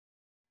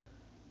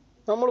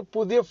നമ്മൾ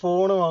പുതിയ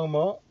ഫോൺ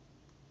വാങ്ങുമ്പോൾ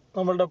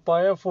നമ്മളുടെ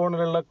പഴയ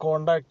ഫോണിലുള്ള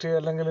കോണ്ടാക്റ്റ്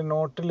അല്ലെങ്കിൽ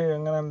നോട്ടിൽ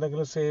അങ്ങനെ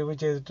എന്തെങ്കിലും സേവ്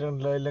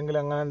ചെയ്തിട്ടുണ്ടല്ലോ, അല്ലെങ്കിൽ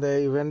അങ്ങനെ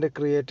എന്തെങ്കിലും ഇവൻ്റ്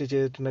ക്രിയേറ്റ്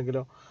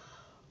ചെയ്തിട്ടുണ്ടെങ്കിലോ,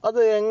 അത്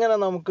എങ്ങനെ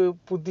നമുക്ക്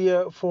പുതിയ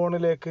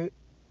ഫോണിലേക്ക്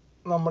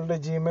നമ്മളുടെ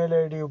ജിമെയിൽ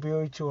ID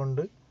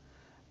ഉപയോഗിച്ചുകൊണ്ട്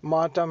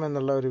മാറ്റാം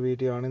എന്നുള്ള ഒരു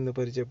വീഡിയോ ആണ് ഇന്ന്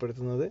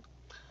പരിചയപ്പെടുത്തുന്നത്.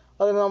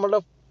 അതിന് നമ്മളുടെ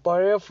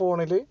പഴയ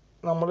ഫോണിൽ,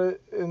 നമ്മൾ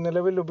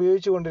നിലവിൽ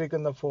ഉപയോഗിച്ചു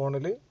കൊണ്ടിരിക്കുന്ന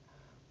ഫോണിൽ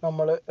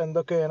നമ്മൾ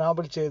എന്തൊക്കെ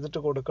എനാബിൾ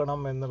ചെയ്തിട്ട്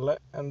കൊടുക്കണം എന്നുള്ള,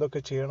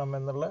 എന്തൊക്കെ ചെയ്യണം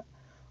എന്നുള്ള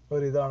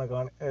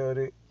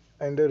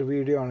അതിൻ്റെ ഒരു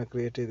വീഡിയോ ആണ്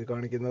ക്രിയേറ്റ് ചെയ്ത്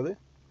കാണിക്കുന്നത്.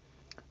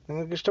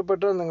 നിങ്ങൾക്ക്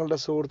ഇഷ്ടപ്പെട്ടാൽ നിങ്ങളുടെ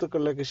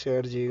സുഹൃത്തുക്കളിലേക്ക്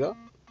ഷെയർ ചെയ്യുക.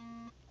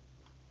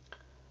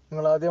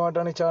 നിങ്ങൾ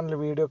ആദ്യമായിട്ടാണ് ഈ ചാനൽ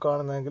വീഡിയോ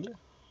കാണുന്നതെങ്കിൽ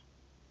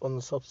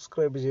ഒന്ന്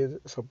സബ്സ്ക്രൈബ് ചെയ്ത്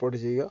സപ്പോർട്ട്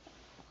ചെയ്യുക.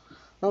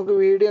 നമുക്ക്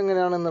വീഡിയോ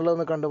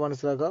എങ്ങനെയാണെന്നുള്ളതൊന്ന് കണ്ട്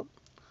മനസ്സിലാക്കാം.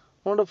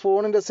 നമ്മുടെ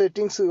ഫോണിൻ്റെ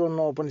സെറ്റിങ്സ്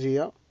ഒന്ന് ഓപ്പൺ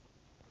ചെയ്യാം.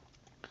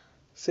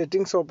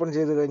 സെറ്റിങ്സ് ഓപ്പൺ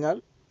ചെയ്ത് കഴിഞ്ഞാൽ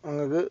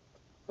നിങ്ങൾക്ക്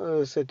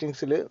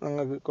സെറ്റിങ്സിൽ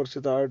നിങ്ങൾക്ക്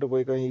കുറച്ച് താഴോട്ട്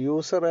പോയി കഴിഞ്ഞാൽ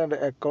യൂസർ ആൻഡ്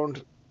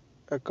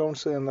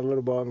അക്കൗണ്ട്സ്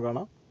എന്നുള്ളൊരു ഭാഗം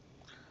കാണാം.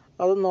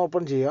 അതൊന്ന്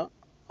ഓപ്പൺ ചെയ്യുക.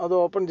 അത്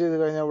ഓപ്പൺ ചെയ്ത്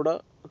കഴിഞ്ഞാൽ ഇവിടെ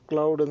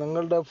ക്ലൗഡ്,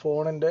 നിങ്ങളുടെ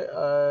ഫോണിൻ്റെ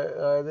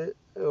അതായത്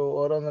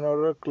ഓരോ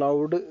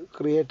ക്ലൗഡ്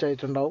ക്രിയേറ്റ്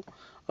ആയിട്ടുണ്ടാവും.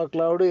 ആ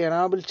ക്ലൗഡ്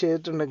എനാബിൾ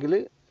ചെയ്തിട്ടുണ്ടെങ്കിൽ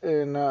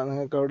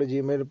നിങ്ങൾക്ക് അവിടെ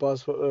ജിമെയിൽ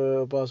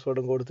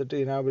പാസ്വേഡും കൊടുത്തിട്ട്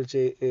ഇനാബിൾ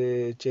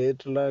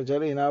ചെയ്തിട്ടുള്ള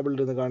വെച്ചാൽ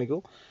ഇനാബിൾഡ് എന്ന്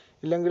കാണിക്കും.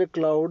 ഇല്ലെങ്കിൽ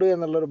ക്ലൗഡ്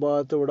എന്നുള്ളൊരു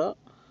ഭാഗത്ത് ഇവിടെ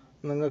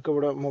നിങ്ങൾക്ക്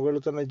ഇവിടെ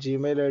മുകളിൽ തന്നെ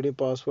ജിമെയിൽ ID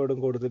പാസ്വേഡും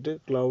കൊടുത്തിട്ട്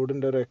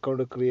ക്ലൗഡിൻ്റെ ഒരു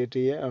അക്കൗണ്ട് ക്രിയേറ്റ്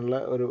ചെയ്യാനുള്ള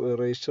ഒരു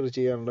രജിസ്റ്റർ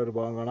ചെയ്യാനുള്ള ഒരു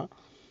ഭാഗം കാണാം.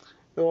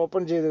 ഇത്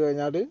ഓപ്പൺ ചെയ്ത്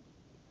കഴിഞ്ഞാൽ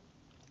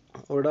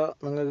ഇവിടെ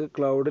നിങ്ങൾക്ക്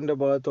ക്ലൗഡിൻ്റെ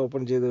ഭാഗത്ത്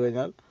ഓപ്പൺ ചെയ്ത്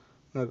കഴിഞ്ഞാൽ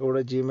നിങ്ങൾക്ക്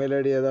ഇവിടെ ജിമെയിൽ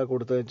ID ഏതാ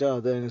കൊടുത്തതെന്ന് വെച്ചാൽ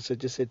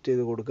അതനുസരിച്ച് സെറ്റ്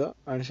ചെയ്ത് കൊടുക്കുക.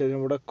 അതിനുശേഷം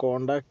ഇവിടെ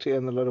കോണ്ടാക്റ്റ്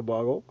എന്നുള്ളൊരു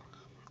ഭാഗവും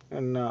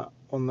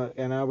ഒന്ന്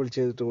എനാബിൾ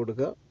ചെയ്തിട്ട്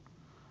കൊടുക്കുക.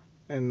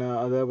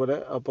 അതേപോലെ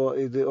അപ്പോൾ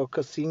ഇത്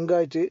ഒക്കെ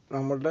സിങ്കായിട്ട്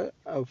നമ്മളുടെ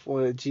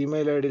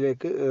ജിമെയിൽ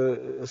IDയിലേക്ക്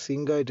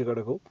സിങ്കായിട്ട്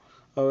കിടക്കും.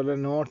 അതുപോലെ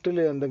നോട്ടിൽ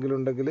എന്തെങ്കിലും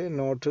ഉണ്ടെങ്കിൽ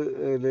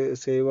നോട്ടിൽ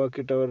സേവ്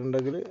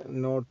ആക്കിയിട്ടവരുണ്ടെങ്കിൽ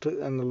നോട്ട്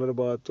എന്നുള്ളൊരു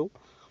ഭാഗത്തും,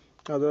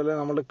 അതുപോലെ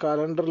നമ്മൾ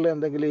കലണ്ടറിൽ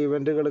എന്തെങ്കിലും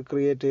ഇവൻറ്റുകൾ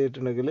ക്രിയേറ്റ്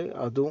ചെയ്തിട്ടുണ്ടെങ്കിൽ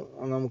അതും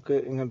നമുക്ക്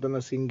ഇങ്ങനെ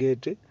തന്നെ സിങ്ക്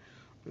ആയിട്ട്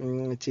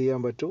ചെയ്യാൻ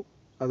പറ്റും.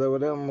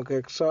 അതേപോലെ നമുക്ക്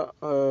എക്സ്ട്രാ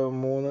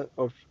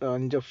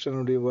 5 ഓപ്ഷൻ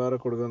കൂടി വേറെ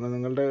കൊടുക്കുന്നത്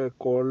നിങ്ങളുടെ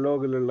കോൾ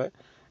ലോഗിലുള്ള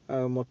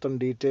മൊത്തം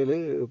ഡീറ്റെയിൽ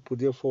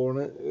പുതിയ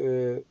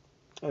ഫോണിലേക്ക്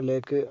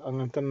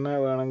അങ്ങനെ തന്നെ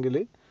വേണമെങ്കിൽ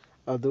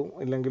അതും,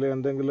 ഇല്ലെങ്കിൽ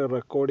എന്തെങ്കിലും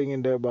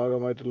റെക്കോർഡിങ്ങിൻ്റെ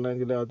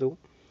ഭാഗമായിട്ടുണ്ടെങ്കിൽ അതും,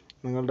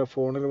 നിങ്ങളുടെ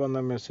ഫോണിൽ വന്ന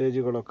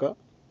മെസ്സേജുകളൊക്കെ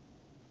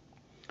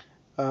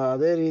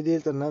അതേ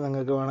രീതിയിൽ തന്നെ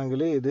നിങ്ങൾക്ക്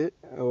വേണമെങ്കിൽ ഇത്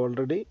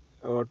ഓൾറെഡി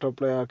ഓട്ടോ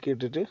പ്ലേ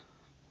ആക്കിയിട്ടിട്ട്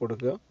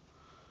കൊടുക്കുക.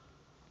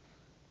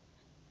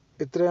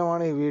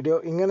 ഇത്രയുമാണ് ഈ വീഡിയോ.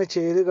 ഇങ്ങനെ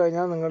ചെയ്ത്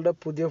കഴിഞ്ഞാൽ നിങ്ങളുടെ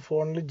പുതിയ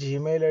ഫോണിൽ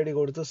ജിമെയിൽ ID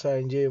കൊടുത്ത്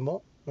സൈൻ ചെയ്യുമ്പോൾ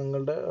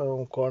നിങ്ങളുടെ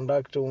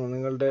കോണ്ടാക്റ്റും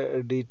നിങ്ങളുടെ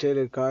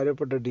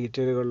കാര്യപ്പെട്ട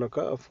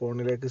ഡീറ്റെയിലുകളിലൊക്കെ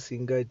ഫോണിലേക്ക്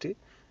സിങ്കായിട്ട്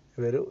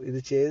വരും. ഇത്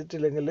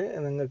ചെയ്തിട്ടില്ലെങ്കിൽ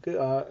നിങ്ങൾക്ക്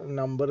ആ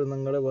നമ്പർ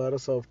നിങ്ങൾ വേറെ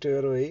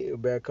സോഫ്റ്റ്വെയർ വഴി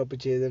ബാക്കപ്പ്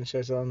ചെയ്തതിന്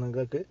ശേഷം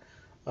നിങ്ങൾക്ക്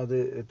അത്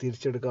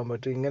തിരിച്ചെടുക്കാൻ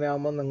പറ്റും. ഇങ്ങനെ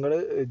ആകുമ്പോൾ നിങ്ങൾ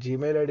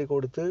ജിമെയിൽ ID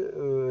കൊടുത്ത്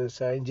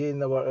സൈൻ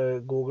ചെയ്യുന്ന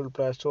ഗൂഗിൾ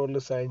പ്ലേ സ്റ്റോറിൽ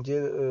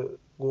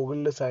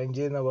ഗൂഗിളിൽ സൈൻ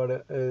ചെയ്യുന്ന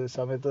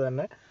സമയത്ത്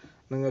തന്നെ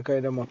നിങ്ങൾക്ക്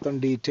അതിൻ്റെ മൊത്തം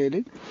ഡീറ്റെയിൽ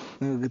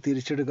നിങ്ങൾക്ക്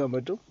തിരിച്ചെടുക്കാൻ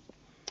പറ്റും.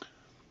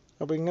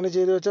 അപ്പോൾ ഇങ്ങനെ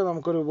ചെയ്തു വെച്ചാൽ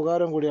നമുക്കൊരു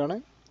ഉപകാരം കൂടിയാണ്.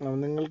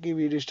 നിങ്ങൾക്ക് ഈ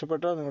വീഡിയോ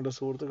ഇഷ്ടപ്പെട്ടാൽ നിങ്ങളുടെ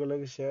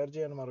സുഹൃത്തുക്കളിലേക്ക് ഷെയർ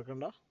ചെയ്യാൻ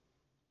മറക്കണ്ട.